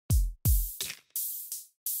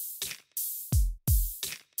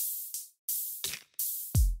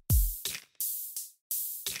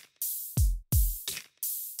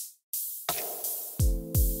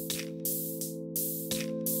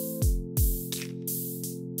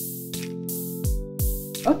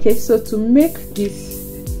Okay, so to make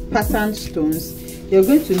these pattern stones, you're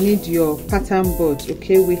going to need your pattern board.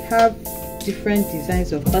 Okay, we have different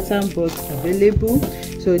designs of pattern boards available.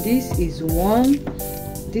 So this is one,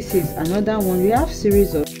 this is another one. We have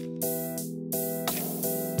series of it.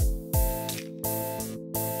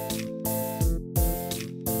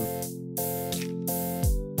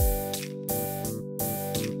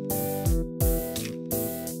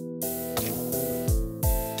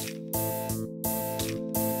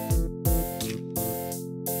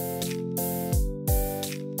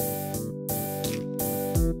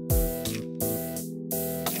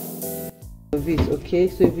 Okay,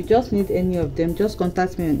 so if you just need any of them, just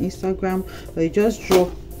contact me on Instagram, or you just drop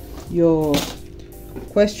your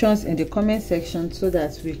questions in the comment section so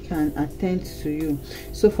that we can attend to you.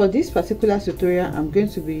 So for this particular tutorial, I'm going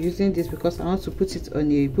to be using this because I want to put it on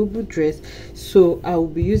a boo-boo dress. So I will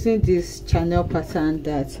be using this channel pattern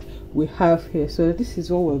that we have here. So this is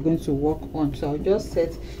what we're going to work on. So I'll just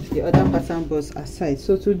set the other pattern boards aside.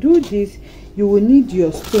 So to do this, you will need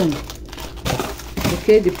your stone.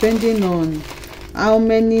 Okay, depending on how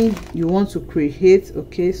many you want to create.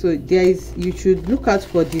 Okay, so there is, you should look out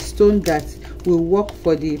for the stone that will work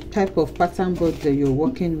for the type of pattern board that you're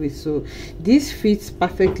working with. So this fits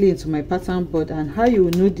perfectly into my pattern board, and how you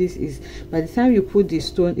will know this is by the time you put the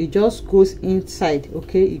stone, it just goes inside.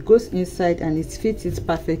 Okay, it goes inside and it fits it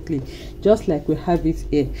perfectly, just like we have it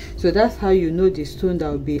here. So that's how you know the stone that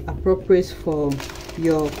will be appropriate for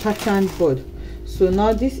your pattern board. So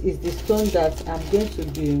now this is the stone that I'm going to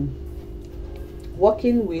be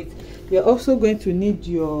working with. You're also going to need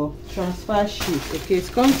your transfer sheet. Okay,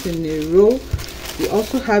 it comes in a roll. We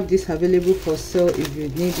also have this available for sale if you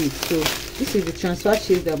need it. So this is the transfer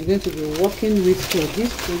sheet that I'm going to be working with for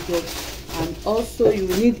this project. And also you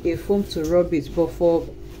need a foam to rub it, but for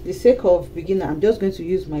the sake of beginner, I'm just going to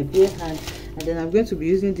use my bare hand, and then I'm going to be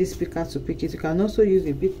using this picker to pick it. You can also use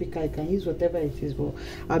a big picker, you can use whatever it is, but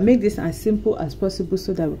I'll make this as simple as possible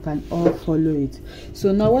so that we can all follow it.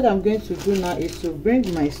 So now what I'm going to do now is to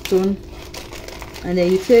bring my stone, and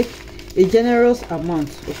then you take a generous amount,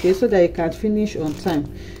 okay, so that you can finish on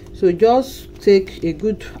time. So just take a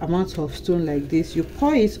good amount of stone like this, you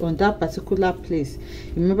pour it on that particular place.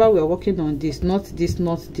 Remember, we are working on this, not this,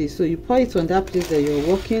 not this. So you pour it on that place that you're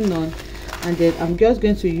working on, and then I'm just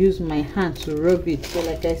going to use my hand to rub it. So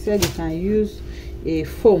like I said, you can use a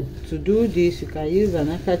foam to do this, you can use an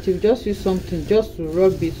handkerchief, just use something just to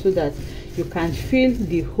rub it so that you can feel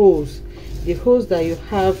the holes that you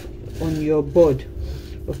have on your board.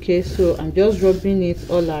 Okay, so I'm just rubbing it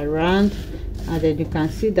all around, and then you can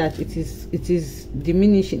see that it is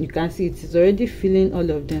diminishing. You can see it is already filling all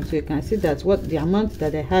of them, so you can see that what the amount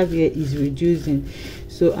that I have here is reducing.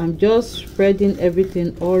 So I'm just spreading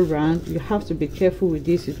everything all around. You have to be careful with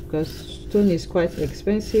this because stone is quite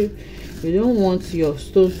expensive. You don't want your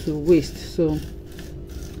stone to waste, so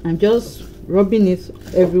I'm just rubbing it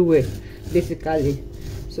everywhere basically.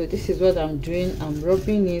 So this is what I'm doing. I'm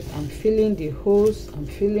rubbing it, I'm filling the holes, I'm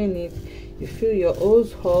filling it. You fill your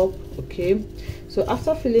holes up. Okay, so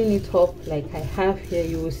after filling it up like I have here,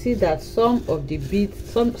 you will see that some of the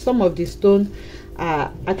beads, some of the stone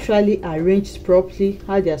are actually arranged properly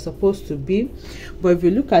how they are supposed to be. But if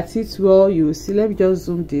you look at it well, you will see, let me just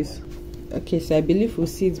zoom this. Okay, so I believe we'll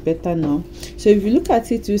see it better now. So if you look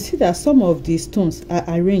at it, you see that some of the stones are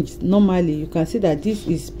arranged normally. You can see that this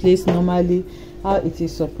is placed normally how it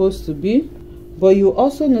is supposed to be, but you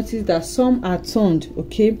also notice that some are turned.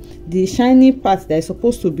 Okay, the shiny part that is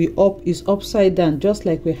supposed to be up is upside down, just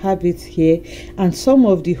like we have it here, and some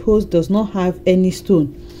of the holes does not have any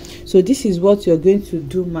stone. So this is what you're going to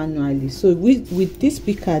do manually. So with this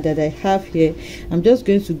picker that I have here, I'm just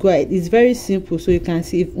going to go ahead. It's very simple. So you can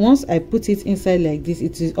see, if once I put it inside like this,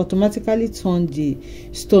 it is automatically turn the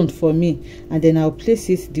stone for me, and then I'll place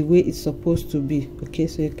it the way it's supposed to be. Okay,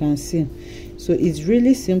 so you can see. So it's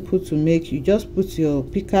really simple to make. You just put your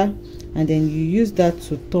picker and then you use that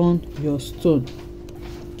to turn your stone.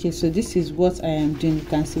 Okay, so this is what I am doing. You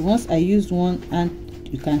can see once I use one, and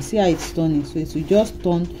you can see how it's turning. So it will just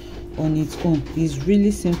turn on its own. It's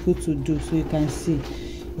really simple to do. So you can see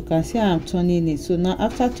how I'm turning it. So now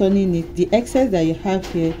after turning it, the excess that you have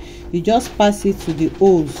here, you just pass it to the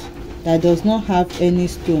holes that does not have any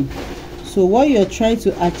stone. So what you're trying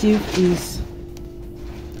to achieve is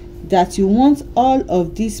that you want all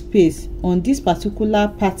of this space on this particular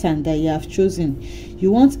pattern that you have chosen.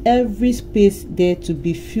 You want every space there to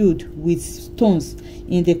be filled with stones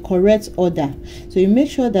in the correct order. So you make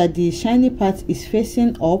sure that the shiny part is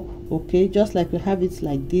facing up. okay, just like we have it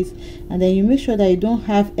like this. And then you make sure that you don't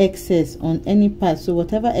have excess on any part. So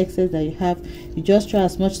whatever excess that you have, you just try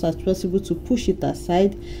as much as possible to push it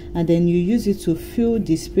aside, and then you use it to fill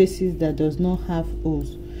the spaces that does not have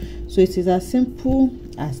holes. So it is as simple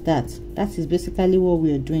as that. That is basically what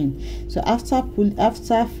we are doing. So after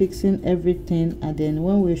fixing everything, and then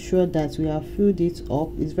when we're sure that we have filled it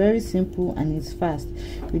up, it's very simple and it's fast.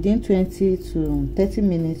 Within 20 to 30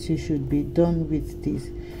 minutes you should be done with this,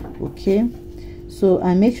 okay? So,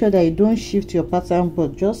 and make sure that you don't shift your pattern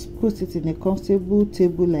board. Just put it in a comfortable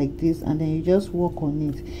table like this, and then you just work on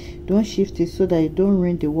it. Don't shift it so that you don't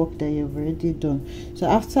ruin the work that you've already done. So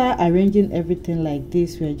after arranging everything like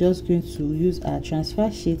this, we are just going to use our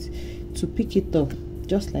transfer sheet to pick it up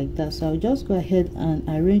just like that. So I'll just go ahead and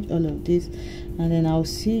arrange all of this, and then I'll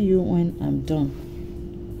see you when I'm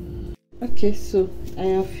done. Okay, so I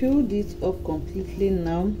have filled it up completely.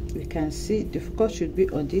 Now we can see the focus should be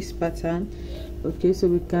on this pattern. Okay, so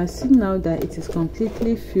we can see now that it is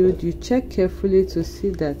completely filled. You check carefully to see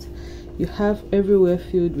that you have everywhere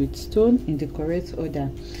filled with stone in the correct order.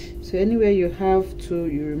 So anywhere you have two,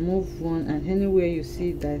 you remove one, and anywhere you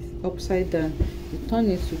see that upside down, you turn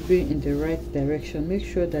it to be in the right direction. Make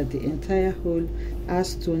sure that the entire hole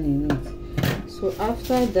has stone in it. So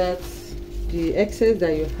after that, the excess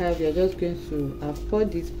that you have, you're just going to pour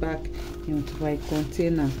this back into my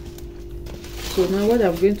container. So now what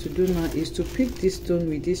I'm going to do now is to pick this stone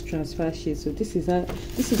with this transfer sheet. So this is not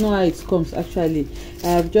how it comes actually. I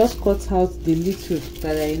have just cut out the little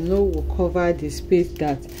that I know will cover the space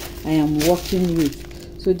that I am working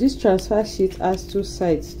with. So this transfer sheet has two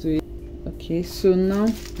sides to it. Okay, so now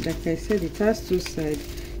like I said, it has two sides.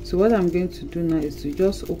 So what I'm going to do now is to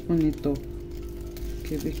just open it up.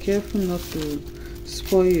 Okay, be careful not to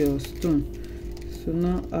spoil your stone. So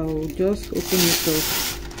now I will just open it up,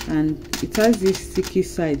 and it has this sticky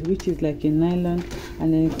side which is like a nylon,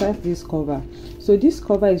 and then it has this cover. So this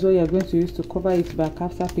cover is what you're going to use to cover it back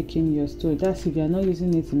after picking your stone. That's if you're not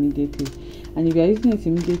using it immediately. And if you're using it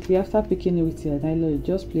immediately, after picking it with your nylon, you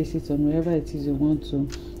just place it on wherever it is you want to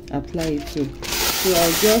apply it to. So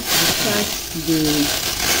I'll just detach the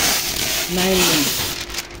nylon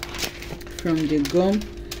from the gum,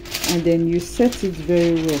 and then you set it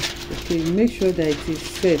very well. Okay, you make sure that it is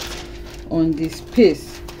set on the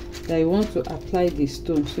space that you want to apply the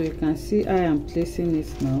stone. So you can see I am placing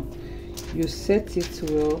it now. You set it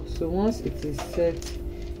well. So once it is set,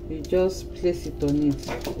 you just place it on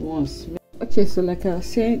it once. Okay, so like I was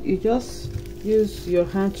saying, you just use your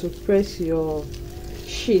hand to press your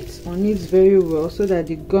sheet on it very well so that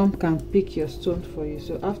the gum can pick your stone for you.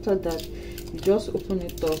 So after that, you just open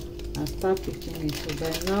it up and start picking it. So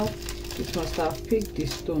by now it must have picked the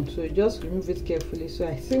stone, so you just remove it carefully. So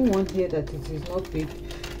I see one here that it is not picked.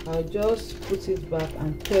 I'll just put it back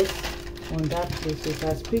and press on that place. So it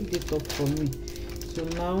has picked it up for me. So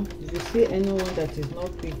now if you see anyone that is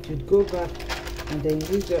not picked, you go back and then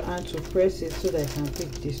use your hand to press it so that I can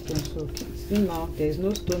pick the stone. So see now there is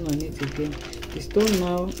no stone on it again. The stone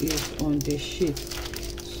now is on the sheet.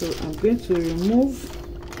 So I'm going to remove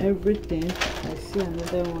everything. I see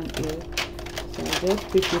another one here, so I'll just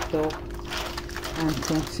pick it up and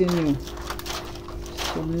continue.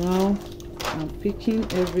 So now I'm picking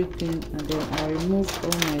everything, and then I remove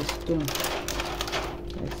all my stone.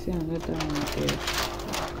 I see another one here.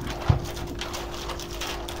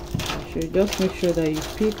 You should just make sure that you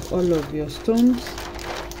pick all of your stones,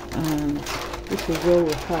 and this is what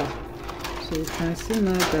we have. So you can see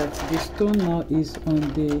now that the stone now is on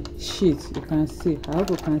the sheet. You can see, I hope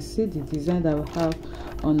you can see the design that we have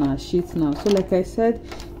on our sheet now. So like I said,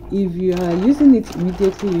 if you are using it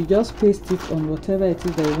immediately, you just paste it on whatever it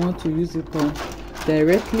is that you want to use it on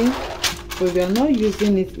directly. But if you are not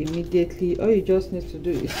using it immediately, all you just need to do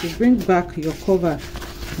is to bring back your cover,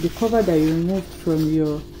 the cover that you removed from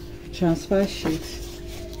your transfer sheet,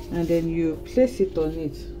 and then you place it on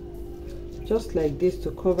it just like this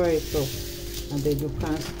to cover it up, and then you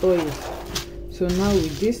can store it. So now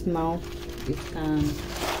with this, now it can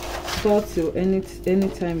store till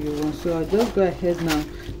anytime you want. So I'll just go ahead now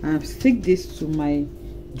and stick this to my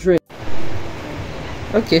dress.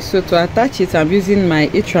 Okay, so to attach it, I'm using my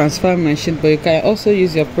e-transfer machine, but you can also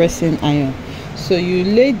use your pressing iron. So you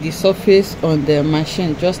lay the surface on the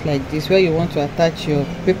machine just like this, where you want to attach your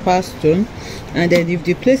paper stone, and then if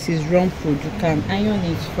the place is rumpled, you can iron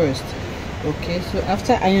it first. Okay, so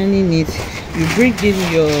after ironing it, you bring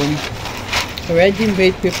in your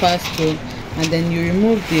ready-made paper stone, and then you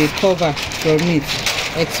remove the cover from it,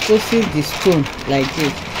 exposing the stone like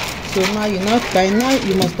this. So now by now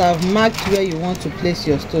you must have marked where you want to place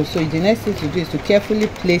your stone. So the next thing to do is to carefully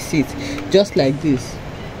place it just like this.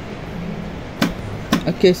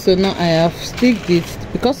 Okay, so now I have sticked it.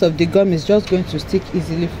 Because of the gum, is just going to stick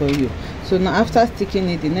easily for you. So now after sticking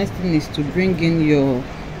it, the next thing is to bring in your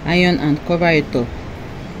iron and cover it up.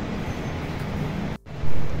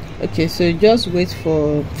 Okay, so just wait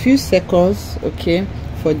for a few seconds, okay,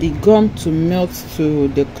 for the gum to melt to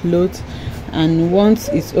the cloth, and once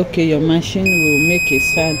it's okay, your machine will make a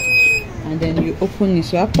sound, and then you open it.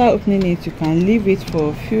 So after opening it, you can leave it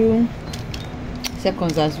for a few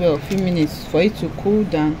seconds as well, a few minutes, for it to cool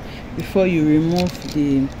down before you remove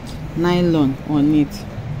the nylon on it.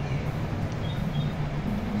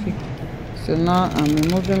 So now I'm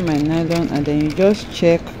removing my nylon, and then you just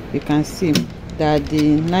check. You can see that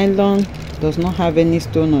the nylon does not have any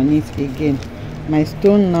stone on it again. My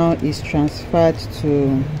stone now is transferred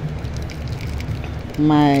to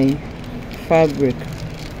my fabric.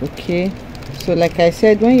 Okay, so like I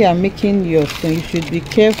said, when you are making your stone, you should be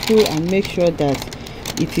careful and make sure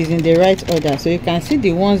that it is in the right order. So you can see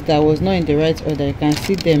the ones that was not in the right order, you can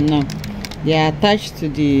see them now. They are attached to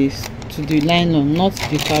the nylon, not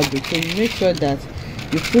the fabric. So you make sure that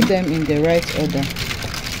you put them in the right order.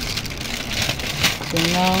 So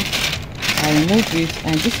now I remove it,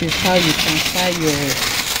 and this is how you transfer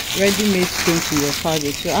your ready-made stone to your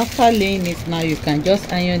fabric. So after laying it, now you can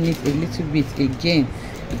just iron it a little bit again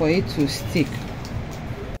for it to stick.